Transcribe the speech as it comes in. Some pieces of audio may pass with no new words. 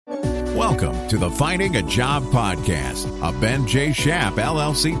Welcome to the Finding a Job podcast, a Ben J. Schaap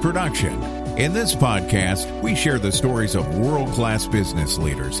LLC production. In this podcast, we share the stories of world-class business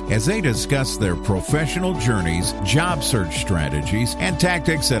leaders as they discuss their professional journeys, job search strategies, and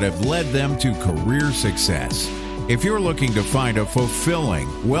tactics that have led them to career success. If you're looking to find a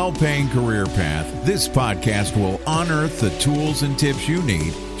fulfilling, well-paying career path, this podcast will unearth the tools and tips you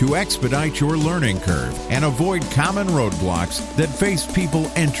need to expedite your learning curve and avoid common roadblocks that face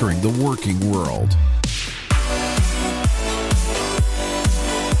people entering the working world.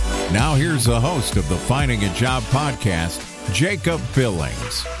 Now here's the host of the Finding a Job podcast, Jacob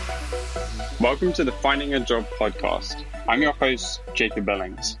Billings. Welcome to the Finding a Job podcast. I'm your host, Jacob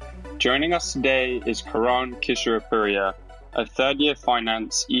Billings. Joining us today is Karan Kishorepuria, a third-year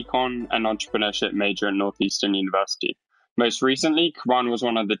finance, econ, and entrepreneurship major at Northeastern University. Most recently, Karan was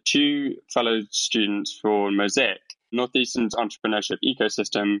one of the two fellow students for Mosaic, Northeastern's entrepreneurship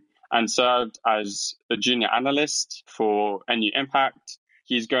ecosystem, and served as a junior analyst for NU Impact.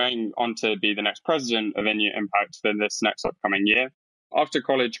 He's going on to be the next president of NU Impact for this next upcoming year. After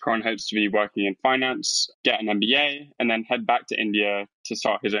college, Karan hopes to be working in finance, get an MBA, and then head back to India to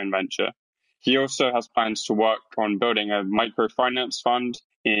start his own venture. He also has plans to work on building a microfinance fund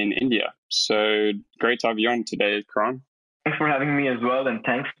in India. So great to have you on today, Karan. Thanks for having me as well, and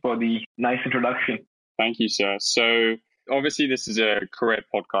thanks for the nice introduction. Thank you, sir. So obviously this is a career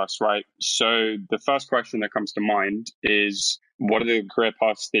podcast, right? So the first question that comes to mind is, what are the career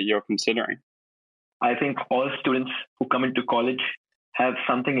paths that you're considering? I think all students who come into college have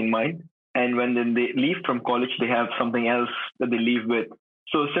something in mind. And when then they leave from college, they have something else that they leave with.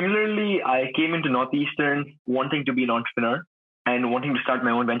 So similarly, I came into Northeastern wanting to be an entrepreneur and wanting to start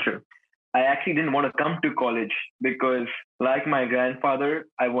my own venture. I actually didn't want to come to college because, like my grandfather,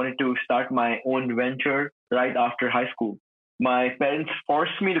 I wanted to start my own venture right after high school. My parents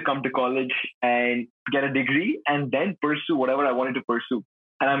forced me to come to college and get a degree and then pursue whatever I wanted to pursue.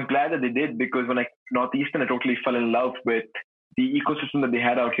 And I'm glad that they did, because when I Northeastern, I totally fell in love with the ecosystem that they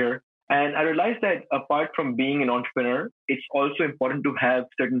had out here. And I realized that apart from being an entrepreneur, it's also important to have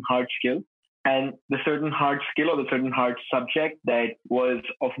certain hard skills. And the certain hard skill or the certain hard subject that was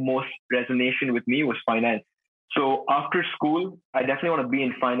of most resonation with me was finance. So after school, I definitely want to be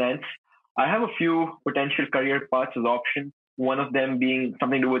in finance. I have a few potential career paths as options. One of them being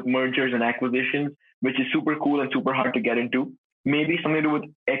something to do with mergers and acquisitions, which is super cool and super hard to get into. Maybe something to do with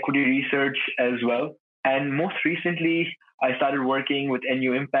equity research as well. And most recently, I started working with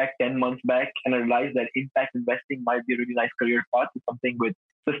NU Impact 10 months back, and I realized that impact investing might be a really nice career path. Something with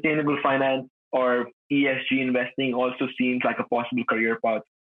sustainable finance or ESG investing also seems like a possible career path.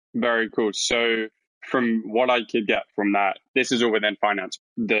 Very cool. So from what I could get from that, this is all within finance.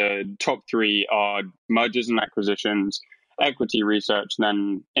 The top three are mergers and acquisitions, equity research, and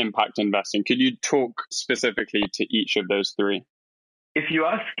then impact investing. Could you talk specifically to each of those three? If you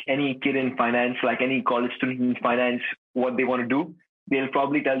ask any kid in finance, like any college student in finance, what they want to do, they'll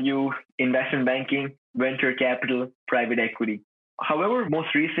probably tell you investment banking, venture capital, private equity. However,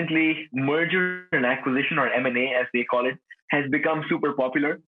 most recently, merger and acquisition, or M&A as they call it, has become super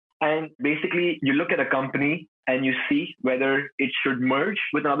popular. And basically, you look at a company and you see whether it should merge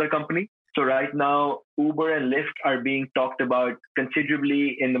with another company. So right now, Uber and Lyft are being talked about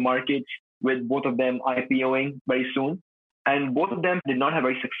considerably in the markets, with both of them IPOing very soon. And both of them did not have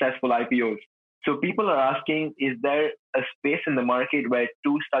very successful IPOs. So people are asking, is there a space in the market where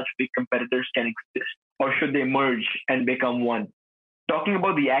two such big competitors can exist, or should they merge and become one? Talking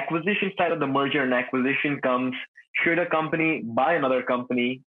about the acquisition side of the merger and acquisition comes, should a company buy another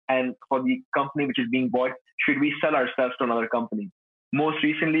company? And for the company which is being bought, should we sell ourselves to another company? Most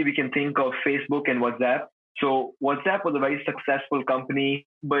recently, we can think of Facebook and WhatsApp. So WhatsApp was a very successful company,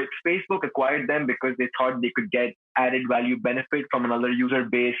 but Facebook acquired them because they thought they could get added value benefit from another user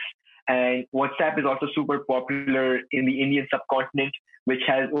base. And WhatsApp is also super popular in the Indian subcontinent, which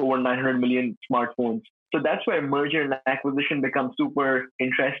has over 900 million smartphones. So that's where merger and acquisition becomes super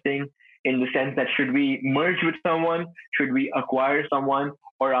interesting, in the sense that should we merge with someone, should we acquire someone,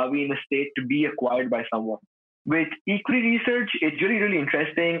 or are we in a state to be acquired by someone? With equity research, it's really, really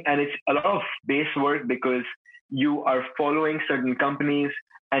interesting, and it's a lot of base work because you are following certain companies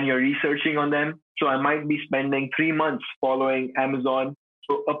and you're researching on them. So I might be spending 3 months following Amazon.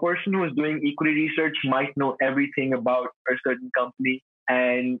 So a person who is doing equity research might know everything about a certain company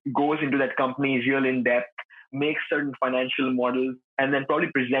and goes into that company real in depth, makes certain financial models, and then probably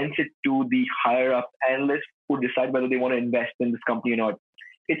presents it to the higher up analysts who decide whether they want to invest in this company or not.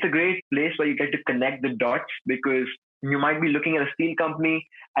 It's a great place where you get to connect the dots, because you might be looking at a steel company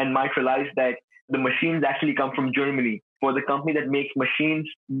and might realize that the machines actually come from Germany. for the company that makes machines,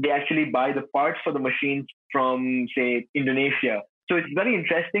 they actually buy the parts for the machines from, say, Indonesia. So it's very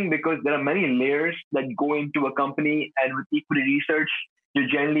interesting because there are many layers that go into a company, and with equity research, you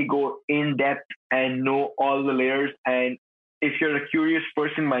generally go in depth and know all the layers. And if you're a curious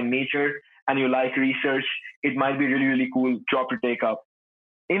person by nature and you like research, it might be really, really cool job to take up.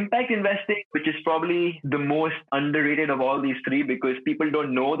 Impact investing, which is probably the most underrated of all these three because people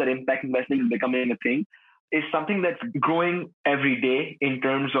don't know that impact investing is becoming a thing, is something that's growing every day in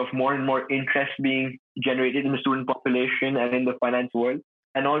terms of more and more interest being generated in the student population and in the finance world,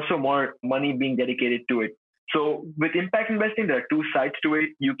 and also more money being dedicated to it. So with impact investing, there are two sides to it.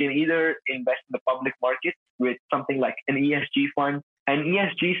 You can either invest in the public market with something like an ESG fund. And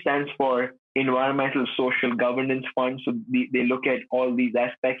ESG stands for Environmental Social Governance Fund. So they look at all these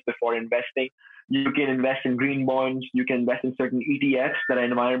aspects before investing. You can invest in green bonds. You can invest in certain ETFs that are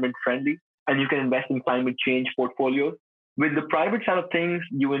environment friendly. And you can invest in climate change portfolios. With the private side of things,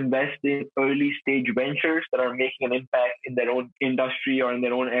 you invest in early stage ventures that are making an impact in their own industry or in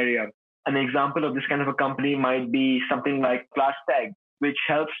their own area. An example of this kind of a company might be something like ClassTag, which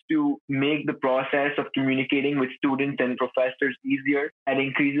helps to make the process of communicating with students and professors easier and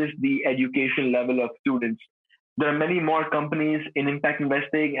increases the education level of students. There are many more companies in impact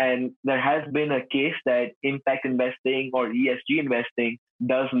investing, and there has been a case that impact investing or ESG investing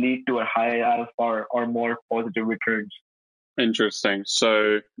does lead to a higher alpha or more positive returns. Interesting.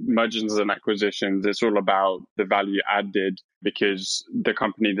 So mergers and acquisitions, it's all about the value added because the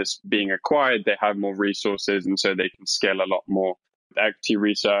company that's being acquired, they have more resources and so they can scale a lot more. Equity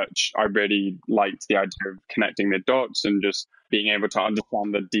research, I really liked the idea of connecting the dots and just being able to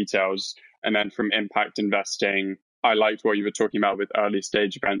understand the details. And then from impact investing, I liked what you were talking about with early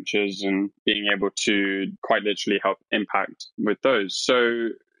stage ventures and being able to quite literally help impact with those. So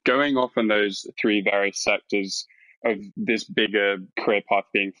going off on those three various sectors of this bigger career path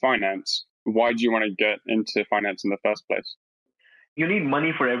being finance, why do you want to get into finance in the first place? You need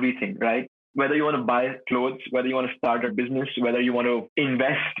money for everything, right? Whether you want to buy clothes, whether you want to start a business, whether you want to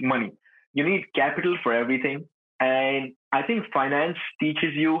invest money, you need capital for everything. And I think finance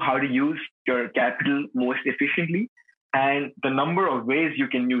teaches you how to use your capital most efficiently and the number of ways you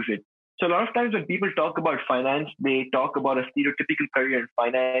can use it. So a lot of times when people talk about finance, they talk about a stereotypical career in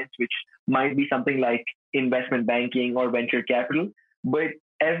finance, which might be something like investment banking or venture capital. But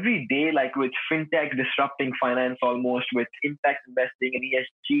every day, like with fintech disrupting finance almost, with impact investing and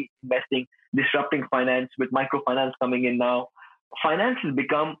ESG investing disrupting finance, with microfinance coming in now, finance has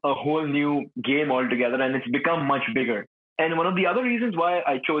become a whole new game altogether, and it's become much bigger. And one of the other reasons why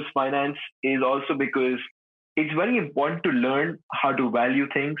I chose finance is also because it's very important to learn how to value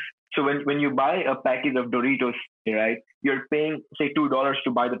things. So when you buy a package of Doritos, right, you're paying, say, $2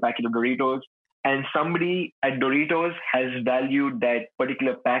 to buy the package of Doritos, and somebody at Doritos has valued that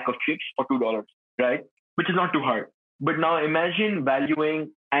particular pack of chips for $2, right, which is not too hard. But now imagine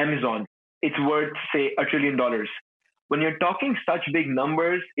valuing Amazon. It's worth, say, $1 trillion. When you're talking such big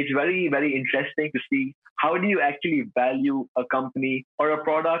numbers, it's very, very interesting to see how do you actually value a company or a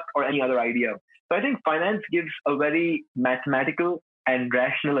product or any other idea. So I think finance gives a very mathematical and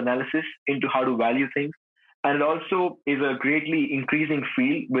rational analysis into how to value things. And it also is a greatly increasing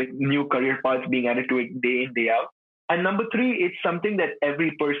field with new career paths being added to it day in, day out. And number three, it's something that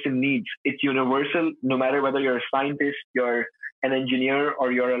every person needs. It's universal, no matter whether you're a scientist, you're an engineer,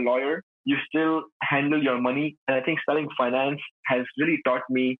 or you're a lawyer, you still handle your money. And I think studying finance has really taught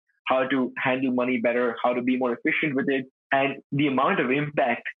me how to handle money better, how to be more efficient with it, and the amount of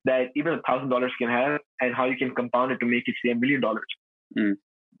impact that even $1,000 can have, and how you can compound it to make it, say, $1 million.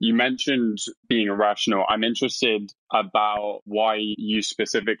 You mentioned being irrational. I'm interested about why you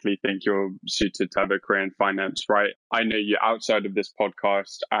specifically think you're suited to have a career in finance, right? I know you're outside of this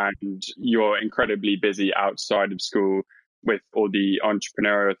podcast and you're incredibly busy outside of school with all the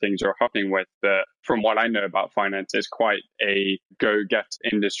entrepreneurial things you're helping with. But from what I know about finance, it's quite a go-get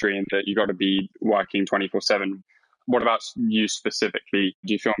industry in that you got to be working 24/7. What about you specifically?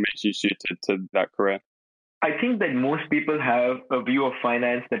 Do you feel makes you suited to that career? I think that most people have a view of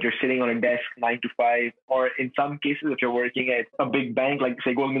finance that you're sitting on a desk 9 to 5, or in some cases, if you're working at a big bank like,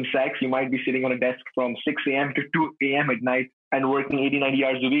 say, Goldman Sachs, you might be sitting on a desk from 6 a.m. to 2 a.m. at night and working 80, 90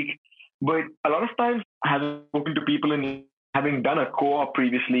 hours a week. But a lot of times, having spoken to people and having done a co-op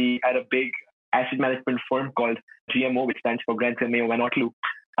previously at a big asset management firm called GMO, which stands for Grand Mayo Vanuatu,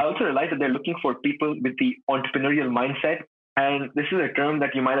 I also realized that they're looking for people with the entrepreneurial mindset. And this is a term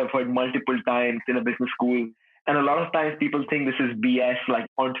that you might have heard multiple times in a business school. And a lot of times people think this is BS, like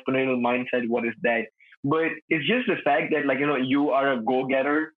entrepreneurial mindset, what is that? But it's just the fact that, like, you are a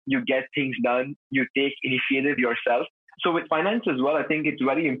go-getter, you get things done, you take initiative yourself. So with finance as well, I think it's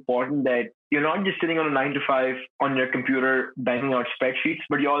very important that you're not just sitting on a 9 to 5 on your computer banging out spreadsheets,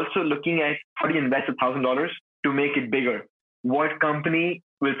 but you're also looking at how do you invest $1,000 to make it bigger? What company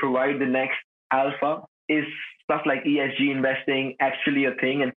will provide the next alpha? Is stuff like ESG investing actually a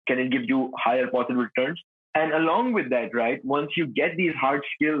thing, and can it give you higher positive returns? And along with that, right, once you get these hard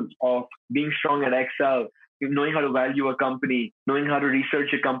skills of being strong at Excel, knowing how to value a company, knowing how to research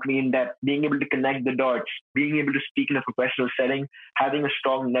a company in depth, being able to connect the dots, being able to speak in a professional setting, having a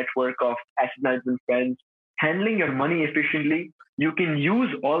strong network of asset management friends, handling your money efficiently, you can use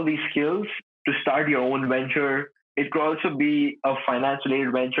all these skills to start your own venture. It could also be a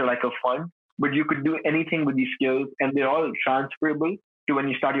finance-related venture like a fund, but you could do anything with these skills, and they're all transferable to when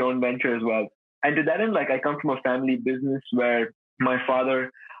you start your own venture as well. And to that end, like I come from a family business where my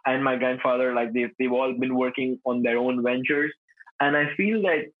father and my grandfather, like they've all been working on their own ventures. And I feel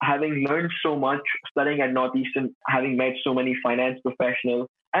that having learned so much, studying at Northeastern, having met so many finance professionals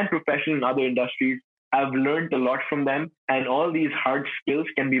and professionals in other industries, I've learned a lot from them. And all these hard skills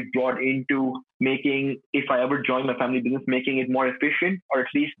can be brought into making, if I ever join my family business, making it more efficient, or at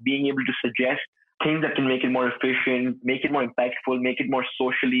least being able to suggest things that can make it more efficient, make it more impactful, make it more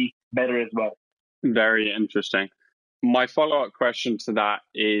socially better as well. Very interesting. My follow-up question to that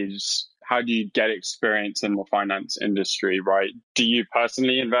is, how do you get experience in the finance industry, right? Do you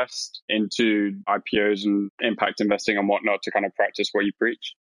personally invest into IPOs and impact investing and whatnot to kind of practice what you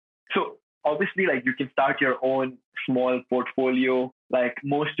preach? So obviously, like you can start your own small portfolio, like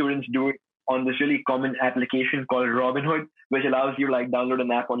most students do it on this really common application called Robinhood, which allows you like download an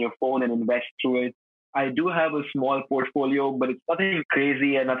app on your phone and invest through it. I do have a small portfolio, but it's nothing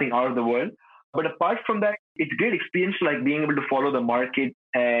crazy and nothing out of the world. But apart from that, it's great experience like being able to follow the market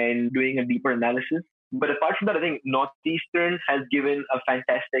and doing a deeper analysis. But apart from that, I think Northeastern has given a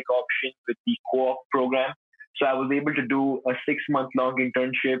fantastic option with the co-op program. So I was able to do a 6-month-long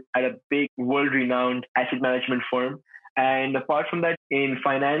internship at a big world-renowned asset management firm. And apart from that, in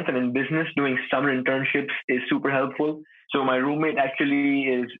finance and in business, doing summer internships is super helpful. So my roommate actually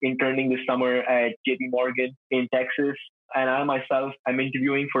is interning this summer at JP Morgan in Texas. And I myself, I'm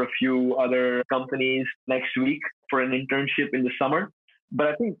interviewing for a few other companies next week for an internship in the summer. But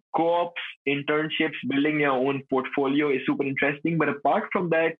I think co-ops, internships, building your own portfolio is super interesting. But apart from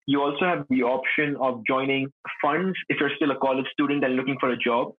that, you also have the option of joining funds if you're still a college student and looking for a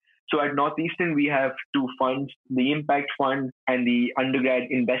job. So at Northeastern, we have 2 funds, the Impact Fund and the Undergrad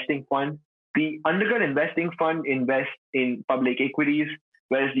Investing Fund. The Undergrad Investing Fund invests in public equities,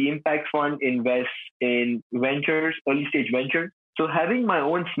 whereas the Impact Fund invests in ventures, early stage ventures. So having my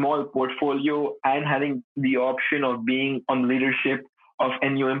own small portfolio and having the option of being on leadership of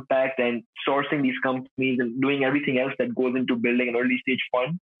NU Impact and sourcing these companies and doing everything else that goes into building an early stage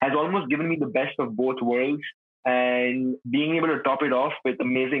fund has almost given me the best of both worlds. And being able to top it off with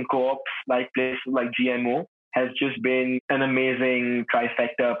amazing co-ops like places like GMO has just been an amazing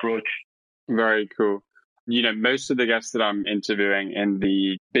trifecta approach. Very cool. You know, most of the guests that I'm interviewing in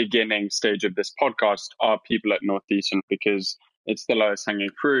the beginning stage of this podcast are people at Northeastern because it's the lowest hanging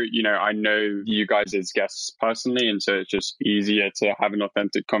fruit. You know, I know you guys as guests personally, and so it's just easier to have an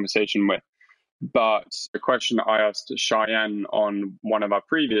authentic conversation with. But the question I asked Cheyenne on one of our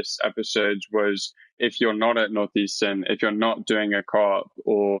previous episodes was, if you're not at Northeastern, if you're not doing a co-op,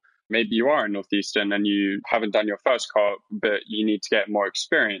 or maybe you are at Northeastern and you haven't done your first co-op, but you need to get more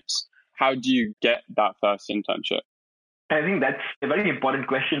experience, how do you get that first internship? I think that's a very important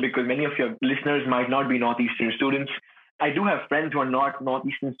question because many of your listeners might not be Northeastern students. I do have friends who are not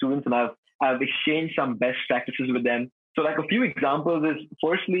Northeastern students, and I've exchanged some best practices with them. So like a few examples is,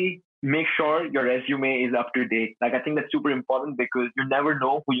 firstly, make sure your resume is up to date. Like I think that's super important because you never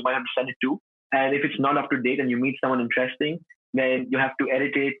know who you might have to send it to. And if it's not up to date and you meet someone interesting, then you have to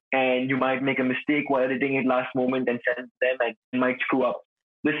edit it and you might make a mistake while editing it last moment and send them and you might screw up.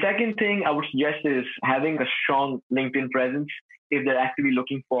 The second thing I would suggest is having a strong LinkedIn presence if they're actively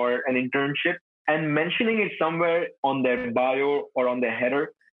looking for an internship and mentioning it somewhere on their bio or on their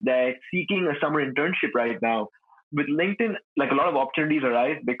header that seeking a summer internship right now. With LinkedIn, like a lot of opportunities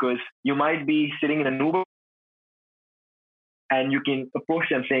arise because you might be sitting in an Uber and you can approach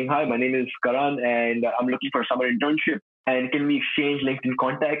them saying, "Hi, my name is Karan and I'm looking for a summer internship. And can we exchange LinkedIn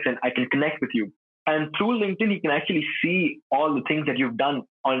contacts and I can connect with you?" And through LinkedIn, you can actually see all the things that you've done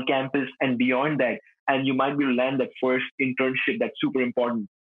on campus and beyond that. And you might be able to land that first internship that's super important.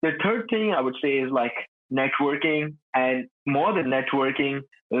 The third thing I would say is like networking, and more than networking,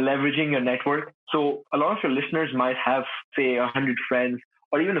 leveraging your network. So a lot of your listeners might have, say, 100 friends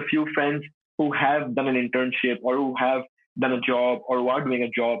or even a few friends who have done an internship or who have done a job or who are doing a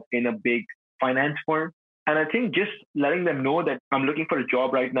job in a big finance firm. And I think just letting them know that I'm looking for a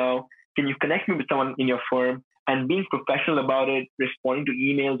job right now. Can you connect me with someone in your firm? And being professional about it, responding to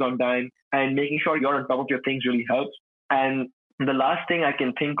emails on time, and making sure you're on top of your things really helps. And the last thing I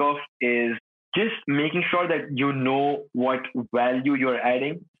can think of is just making sure that you know what value you're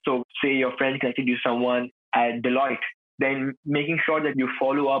adding. So say your friend connected you to someone at Deloitte, then making sure that you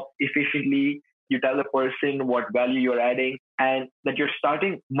follow up efficiently, you tell the person what value you're adding, and that you're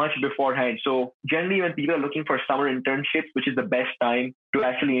starting much beforehand. So generally when people are looking for summer internships, which is the best time to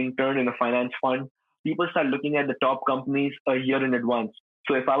actually intern in a finance fund, people start looking at the top companies a year in advance.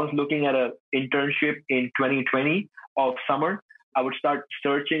 So if I was looking at an internship in 2020 of summer, I would start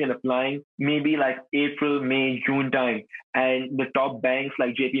searching and applying maybe like April, May, June time. And the top banks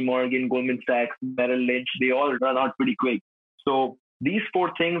like JP Morgan, Goldman Sachs, Merrill Lynch, they all run out pretty quick. So these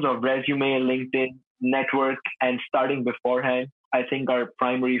four things of resume, LinkedIn, network, and starting beforehand, I think are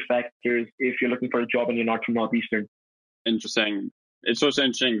primary factors if you're looking for a job and you're not from Northeastern. Interesting. It's also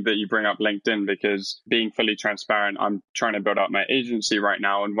interesting that you bring up LinkedIn because being fully transparent, I'm trying to build up my agency right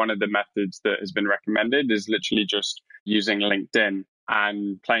now. And one of the methods that has been recommended is literally just using LinkedIn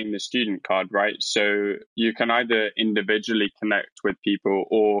and playing the student card, right? So you can either individually connect with people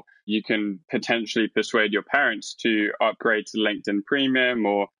or you can potentially persuade your parents to upgrade to LinkedIn Premium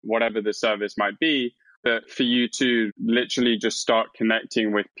or whatever the service might be. But for you to literally just start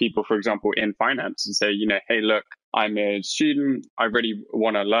connecting with people, for example, in finance and say, hey, look, I'm a student. I really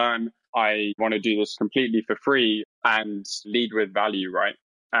want to learn. I want to do this completely for free and lead with value, right?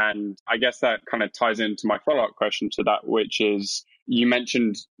 And I guess that kind of ties into my follow-up question to that, which is you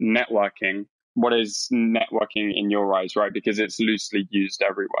mentioned networking. What is networking in your eyes, right? Because it's loosely used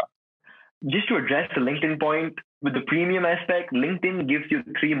everywhere. Just to address the LinkedIn point, with the premium aspect, LinkedIn gives you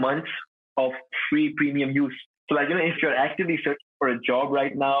 3 months of free premium use. So if you're actively searching for a job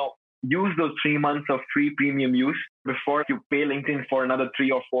right now, use those 3 months of free premium use before you pay LinkedIn for another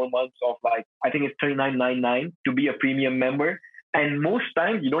 3 or 4 months of I think it's $39.99 to be a premium member. And most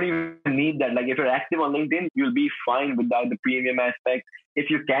times you don't even need that. If you're active on LinkedIn, you'll be fine without the premium aspect. If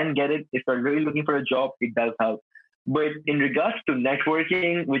you can get it, if you're really looking for a job, it does help. But in regards to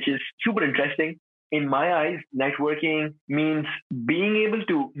networking, which is super interesting, in my eyes, networking means being able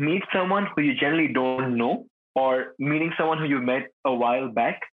to meet someone who you generally don't know or meeting someone who you met a while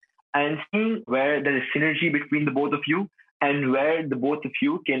back and seeing where there is synergy between the both of you and where the both of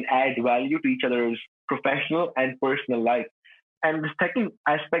you can add value to each other's professional and personal life. And the second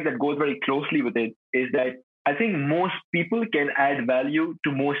aspect that goes very closely with it is that I think most people can add value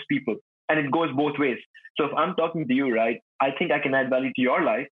to most people. And it goes both ways. So if I'm talking to you, right, I think I can add value to your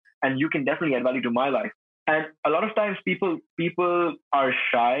life and you can definitely add value to my life. And a lot of times people are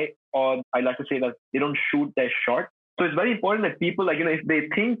shy, or I like to say that they don't shoot their shot. So it's very important that people, if they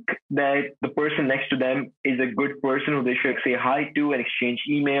think that the person next to them is a good person who they should say hi to and exchange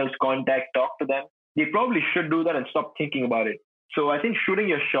emails, contact, talk to them, they probably should do that and stop thinking about it. So I think shooting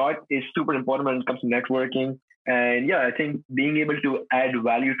your shot is super important when it comes to networking. And yeah, I think being able to add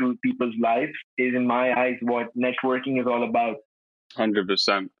value to people's lives is, in my eyes, what networking is all about.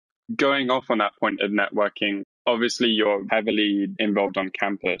 100%. Going off on that point of networking, obviously you're heavily involved on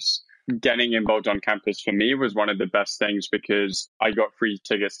campus. Getting involved on campus for me was one of the best things because I got free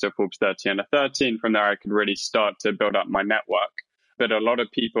tickets to Forbes 30 Under 30. And from there, I could really start to build up my network. But a lot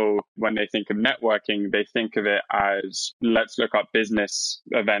of people, when they think of networking, they think of it as let's look up business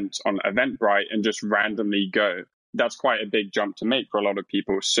events on Eventbrite and just randomly go. That's quite a big jump to make for a lot of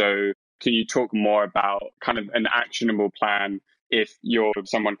people. So can you talk more about kind of an actionable plan if you're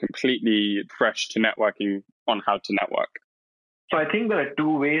someone completely fresh to networking on how to network? So I think there are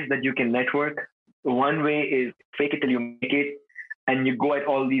 2 ways that you can network. One way is fake it till you make it. And you go at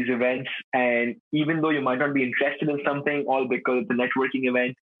all these events, and even though you might not be interested in something, all because it's a networking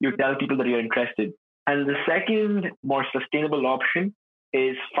event, you tell people that you're interested. And the second, more sustainable option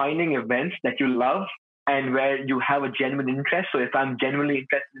is finding events that you love and where you have a genuine interest. So if I'm genuinely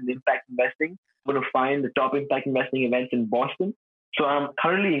interested in impact investing, I'm going to find the top impact investing events in Boston. So I'm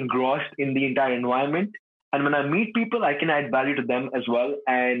currently engrossed in the entire environment. And when I meet people, I can add value to them as well.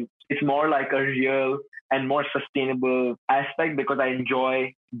 And it's more like a real and more sustainable aspect because I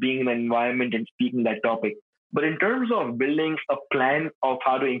enjoy being in an environment and speaking that topic. But in terms of building a plan of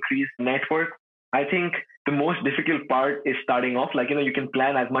how to increase network, I think the most difficult part is starting off. You can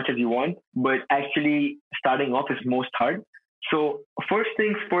plan as much as you want, but actually starting off is most hard. So first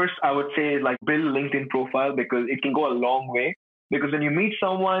things first, I would say is build a LinkedIn profile because it can go a long way. Because when you meet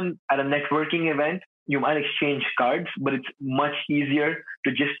someone at a networking event, you might exchange cards, but it's much easier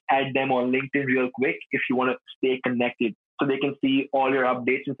to just add them on LinkedIn real quick if you want to stay connected so they can see all your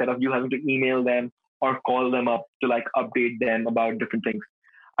updates instead of you having to email them or call them up to like update them about different things.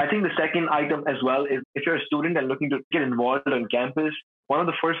 I think the second item as well is if you're a student and looking to get involved on campus, one of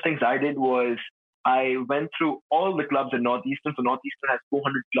the first things I did was I went through all the clubs at Northeastern. So Northeastern has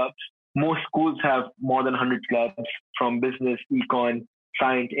 400 clubs. Most schools have more than 100 clubs from business, econ,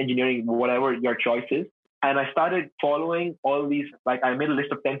 science, engineering, whatever your choice is. And I started following all these, like I made a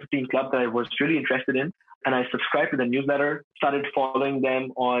list of 10, 15 clubs that I was really interested in. And I subscribed to the newsletter, started following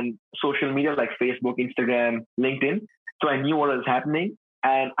them on social media like Facebook, Instagram, LinkedIn. So I knew what was happening.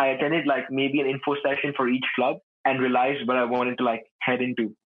 And I attended like maybe an info session for each club and realized what I wanted to like head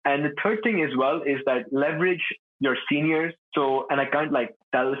into. And the third thing as well is that leverage your seniors. So, and I can't like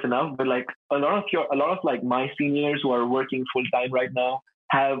tell this enough, but like a lot of like my seniors who are working full time right now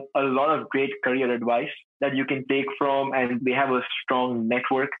have a lot of great career advice that you can take from, and they have a strong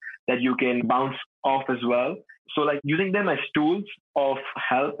network that you can bounce off as well. So like using them as tools of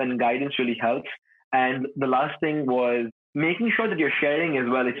help and guidance really helps. And the last thing was making sure that you're sharing as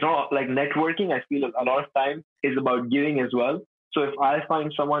well. It's not like networking. I feel a lot of time is about giving as well. So if I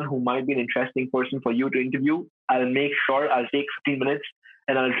find someone who might be an interesting person for you to interview, I'll make sure I'll take 15 minutes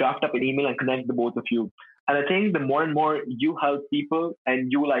and I'll draft up an email and connect the both of you. And I think the more and more you help people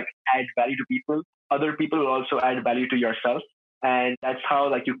and you like add value to people, other people will also add value to yourself. And that's how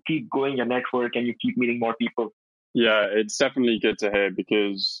like you keep growing your network and you keep meeting more people. Yeah, it's definitely good to hear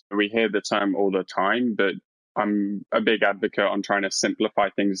because we hear the term all the time, but I'm a big advocate on trying to simplify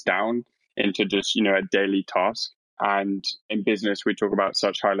things down into just, a daily task. And in business, we talk about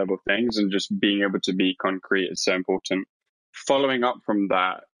such high level things, and just being able to be concrete is so important. Following up from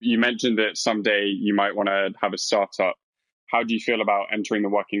that, you mentioned that someday you might want to have a startup. How do you feel about entering the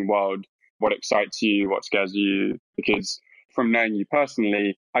working world? What excites you? What scares you? Because from knowing you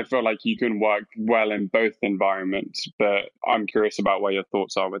personally, I feel like you can work well in both environments, but I'm curious about what your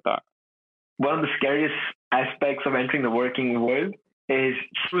thoughts are with that. One of the scariest aspects of entering the working world is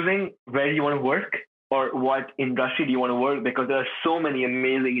choosing where you want to work or what industry do you want to work, because there are so many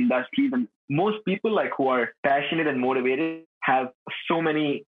amazing industries, and most people like who are passionate and motivated have so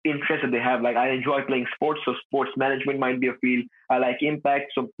many interests that they have. Like I enjoy playing sports, so sports management might be a field. I like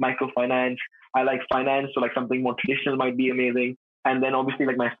impact, so microfinance. I like finance, so like something more traditional might be amazing. And then obviously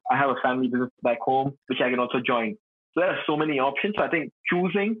like I have a family business back home, which I can also join. So there are so many options. So I think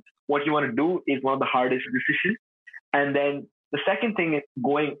choosing what you want to do is one of the hardest decisions. And then the second thing is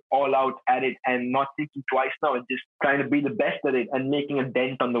going all out at it and not thinking twice now and just trying to be the best at it and making a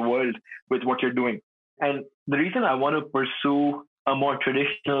dent on the world with what you're doing. And the reason I want to pursue a more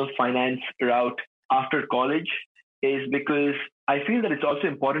traditional finance route after college is because I feel that it's also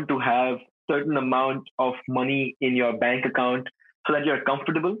important to have certain amount of money in your bank account so that you're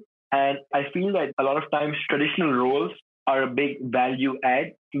comfortable. And I feel that a lot of times traditional roles are a big value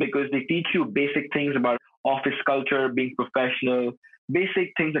add because they teach you basic things about office culture, being professional,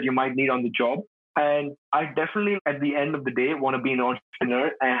 basic things that you might need on the job. And I definitely, at the end of the day, want to be an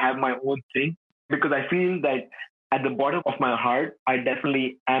entrepreneur and have my own thing, because I feel that at the bottom of my heart, I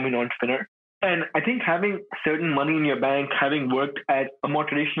definitely am an entrepreneur. And I think having certain money in your bank, having worked at a more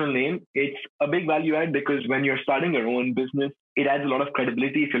traditional name, it's a big value add, because when you're starting your own business, it adds a lot of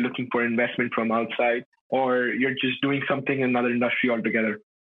credibility if you're looking for investment from outside or you're just doing something in another industry altogether.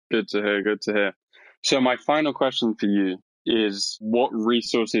 Good to hear. Good to hear. So my final question for you is, what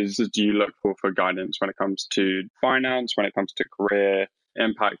resources do you look for guidance when it comes to finance, when it comes to career,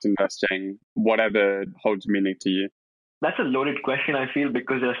 impact investing, whatever holds meaning to you? That's a loaded question, I feel,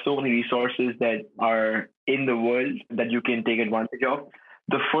 because there are so many resources that are in the world that you can take advantage of.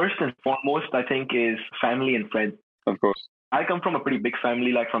 The first and foremost, I think, is family and friends. Of course. I come from a pretty big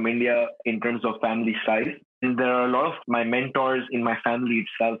family, like from India, in terms of family size. And there are a lot of my mentors in my family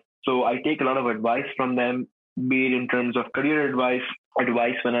itself. So I take a lot of advice from them, be it in terms of career advice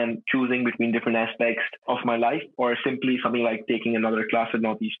when I'm choosing between different aspects of my life, or simply something like taking another class at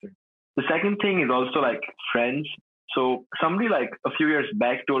Northeastern. The second thing is also like friends. So somebody like a few years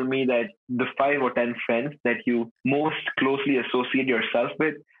back told me that the 5 or 10 friends that you most closely associate yourself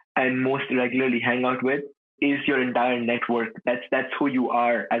with and most regularly hang out with is your entire network. That's who you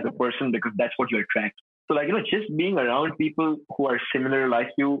are as a person, because that's what you attract. So like, just being around people who are similar like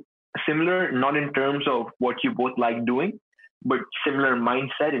you, similar not in terms of what you both like doing, but similar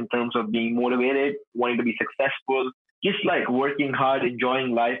mindset in terms of being motivated, wanting to be successful, just like working hard,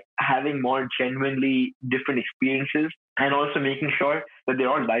 enjoying life, having more genuinely different experiences, and also making sure that they're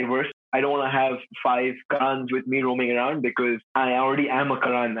all diverse. I don't want to have 5 Karans with me roaming around, because I already am a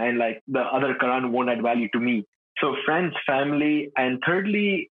Karan and like the other Karan won't add value to me. So friends, family, and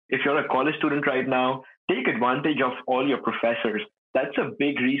thirdly, if you're a college student right now, take advantage of all your professors. That's a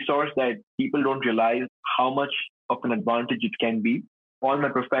big resource that people don't realize how much of an advantage it can be. All my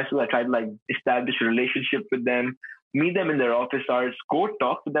professors, I try to establish a relationship with them, meet them in their office hours, go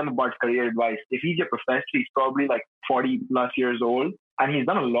talk to them about career advice. If he's a professor, he's probably 40 plus years old, and he's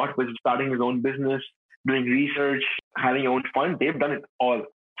done a lot with starting his own business, doing research, having your own fund. They've done it all.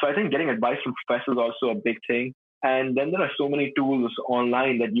 So I think getting advice from professors is also a big thing. And then there are so many tools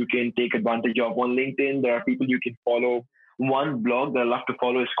online that you can take advantage of. On LinkedIn, there are people you can follow. One blog that I love to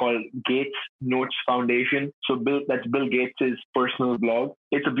follow is called Gates Notes Foundation. So that's Bill Gates' personal blog.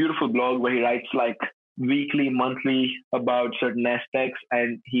 It's a beautiful blog where he writes weekly, monthly about certain aspects,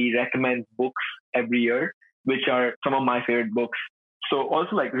 and he recommends books every year, which are some of my favorite books. So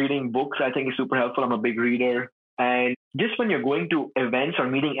also reading books, I think is super helpful. I'm a big reader. And just when you're going to events or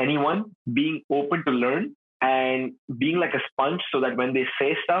meeting anyone, being open to learn and being like a sponge so that when they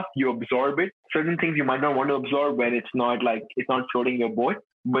say stuff, you absorb it. Certain things you might not want to absorb when it's not floating your boat.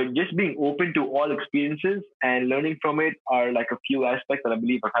 But just being open to all experiences and learning from it are a few aspects that I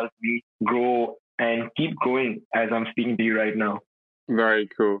believe have helped me grow and keep growing as I'm speaking to you right now. Very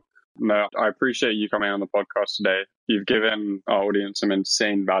cool. No, I appreciate you coming on the podcast today. You've given our audience some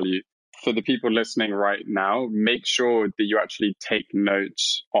insane value. For the people listening right now, make sure that you actually take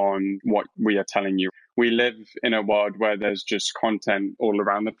notes on what we are telling you. We live in a world where there's just content all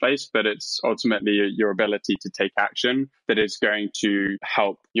around the place, but it's ultimately your ability to take action that is going to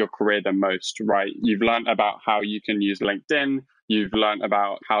help your career the most, right? You've learned about how you can use LinkedIn. You've learned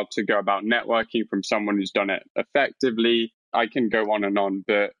about how to go about networking from someone who's done it effectively. I can go on,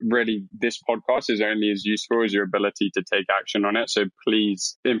 but really this podcast is only as useful as your ability to take action on it. So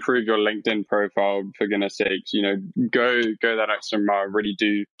please improve your LinkedIn profile, for goodness sakes. Go that extra mile, really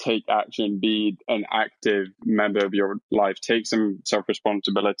do take action, be an active member of your life, take some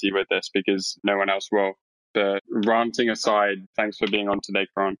self-responsibility with this because no one else will. But ranting aside, thanks for being on today,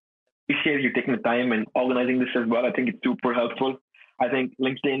 Karan. Appreciate you taking the time and organizing this as well. I think it's super helpful. I think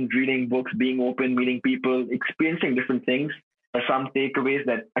LinkedIn, reading books, being open, meeting people, experiencing different things are some takeaways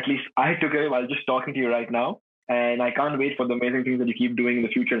that at least I took away while just talking to you right now. And I can't wait for the amazing things that you keep doing in the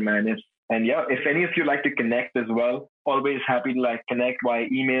future, man. If any of you like to connect as well, always happy to connect via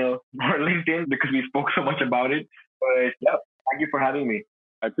email or LinkedIn because we spoke so much about it. But yeah, thank you for having me.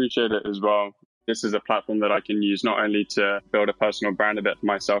 I appreciate it as well. This is a platform that I can use not only to build a personal brand a bit for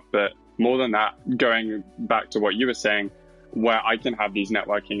myself, but more than that, going back to what you were saying, where I can have these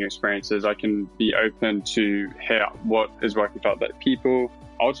networking experiences. I can be open to hear what is working for other people.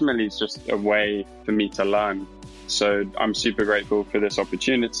 Ultimately, it's just a way for me to learn. So I'm super grateful for this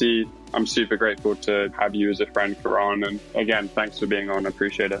opportunity. I'm super grateful to have you as a friend, Karan. And again, thanks for being on. I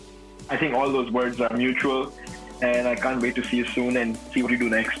appreciate it. I think all those words are mutual, and I can't wait to see you soon and see what you do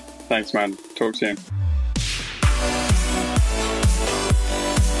next. Thanks, man. Talk soon.